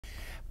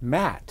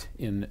Matt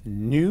in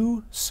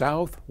New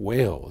South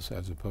Wales,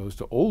 as opposed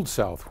to Old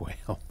South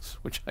Wales,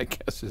 which I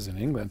guess is in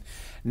England.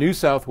 New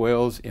South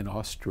Wales in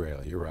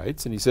Australia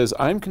writes, and he says,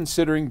 I'm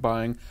considering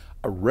buying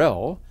a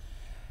Rel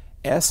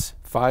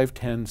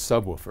S510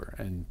 subwoofer,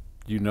 and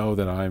you know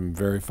that I'm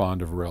very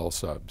fond of Rel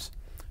subs,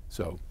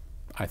 so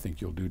I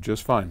think you'll do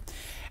just fine.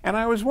 And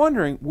I was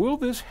wondering, will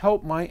this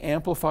help my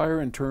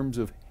amplifier in terms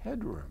of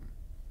headroom?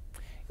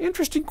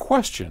 Interesting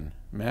question,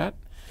 Matt.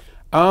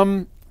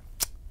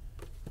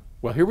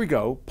 Well, here we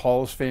go.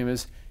 Paul's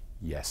famous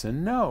yes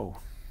and no.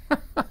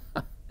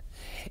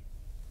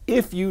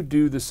 If you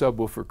do the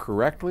subwoofer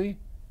correctly,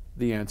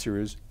 the answer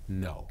is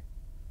no.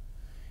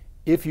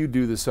 If you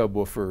do the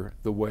subwoofer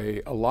the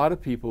way a lot of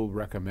people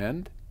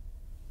recommend,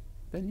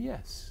 then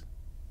yes.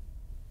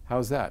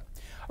 How's that?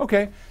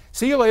 Okay,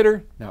 see you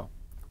later. Now,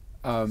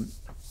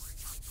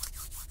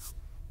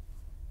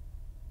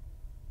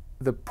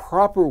 the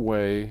proper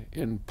way,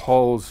 in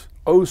Paul's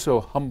oh so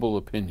humble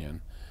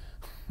opinion,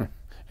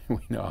 we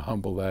know how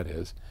humble that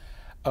is,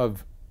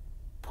 of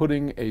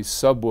putting a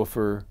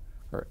subwoofer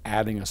or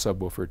adding a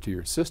subwoofer to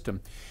your system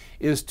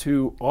is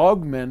to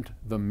augment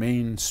the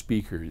main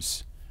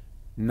speakers,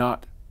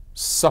 not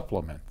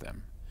supplement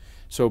them.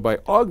 So by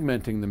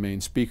augmenting the main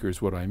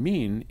speakers, what I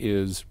mean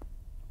is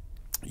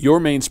your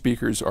main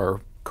speakers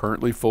are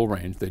currently full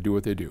range. They do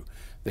what they do.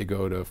 They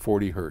go to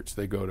 40 hertz.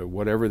 They go to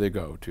whatever they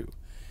go to.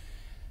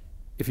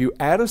 If you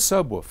add a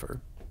subwoofer,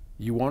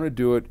 you want to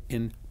do it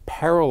in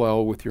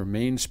parallel with your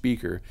main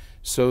speaker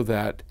so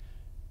that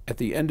at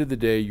the end of the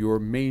day, your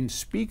main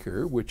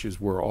speaker, which is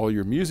where all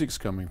your music's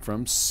coming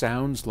from,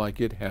 sounds like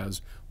it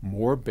has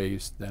more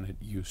bass than it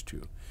used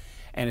to.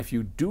 And if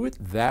you do it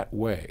that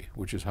way,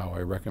 which is how I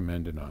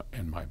recommend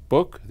in my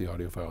book, The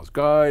Audiophile's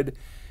Guide,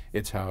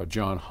 it's how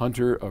John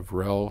Hunter of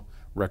Rel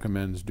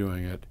recommends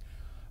doing it,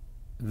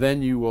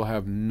 then you will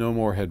have no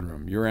more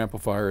headroom. Your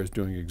amplifier is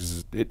doing,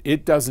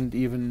 it doesn't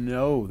even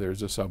know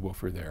there's a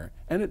subwoofer there,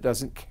 and it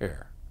doesn't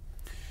care.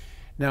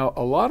 Now,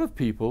 a lot of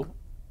people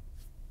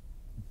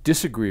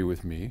disagree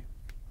with me.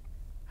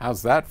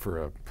 How's that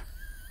for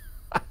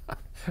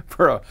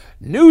a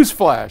news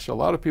flash? A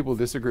lot of people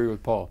disagree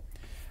with Paul.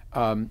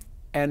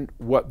 And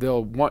what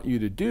they'll want you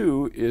to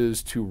do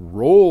is to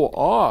roll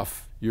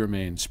off your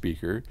main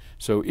speaker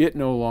so it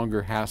no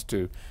longer has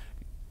to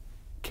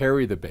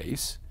carry the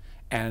bass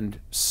and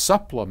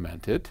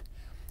supplement it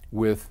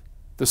with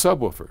the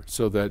subwoofer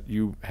so that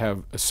you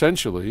have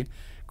essentially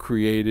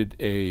created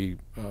a,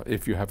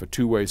 if you have a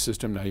two-way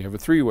system, now you have a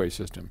three-way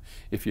system.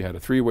 If you had a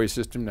three-way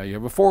system, now you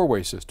have a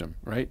four-way system,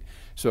 right?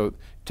 So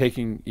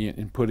taking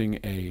and putting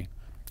a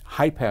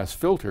high-pass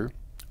filter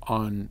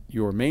on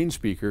your main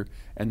speaker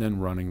and then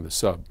running the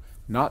sub.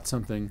 Not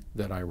something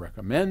that I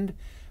recommend,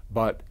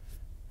 but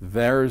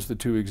there's the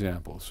two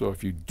examples. So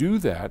if you do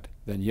that,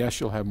 then yes,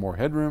 you'll have more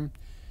headroom.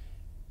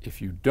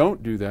 If you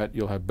don't do that,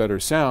 you'll have better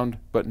sound,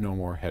 but no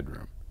more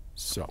headroom.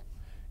 So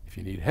if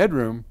you need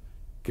headroom,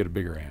 get a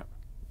bigger amp.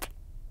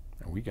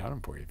 And we got them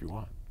for you if you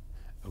want.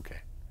 Okay.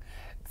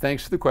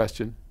 Thanks for the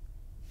question.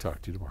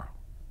 Talk to you tomorrow.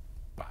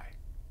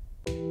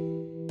 Bye.